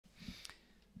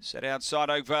Set outside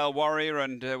Oakvale Warrior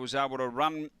and was able to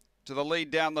run to the lead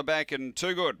down the back, and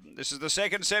too good. This is the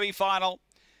second semi-final.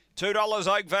 $2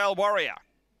 Oakvale Warrior.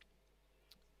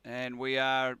 And we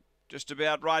are just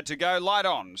about right to go. Light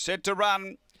on. Set to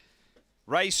run.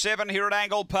 Race 7 here at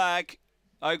Angle Park.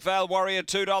 Oakvale Warrior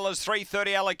 $2,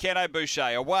 $3.30 Alicato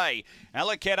Boucher. Away.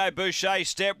 Alicato Boucher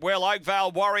step well.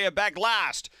 Oakvale Warrior back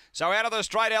last. So out of the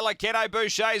straight, Alicato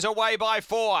Boucher's away by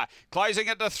 4. Closing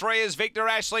it to 3 as Victor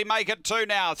Ashley make it 2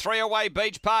 now. 3 away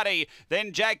Beach Party.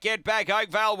 Then Jack Get Back.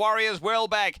 Oakvale Warriors well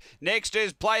back. Next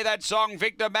is Play That Song.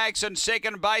 Victor Max and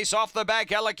second base off the back.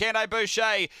 Alicato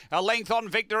Boucher. A length on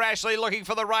Victor Ashley looking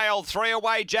for the rail. 3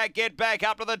 away Jack Get Back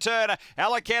up to the turn.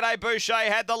 Alicato Boucher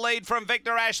had the lead from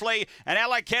Victor Ashley, and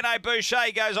Alicato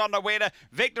Boucher goes on to win.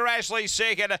 Victor Ashley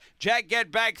second. Jack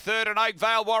Get Back third, and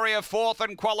Oakvale Warrior fourth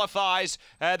and qualifies.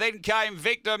 Then came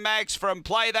Victor Max from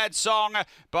Play That Song.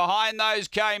 Behind those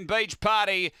came Beach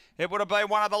Party. It would have been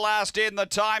one of the last in. The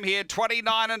time here,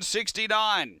 29 and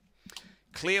 69.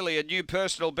 Clearly a new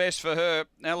personal best for her.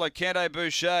 Alicato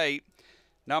Boucher.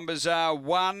 Numbers are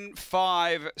 1,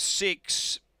 5,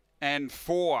 6 and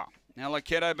 4.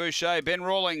 Alicato Boucher, Ben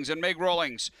Rawlings and Meg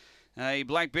Rawlings. A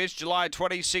black bitch, July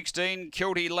 2016.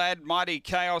 Kilty Lad, Mighty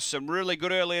Chaos. Some really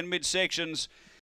good early and mid sections.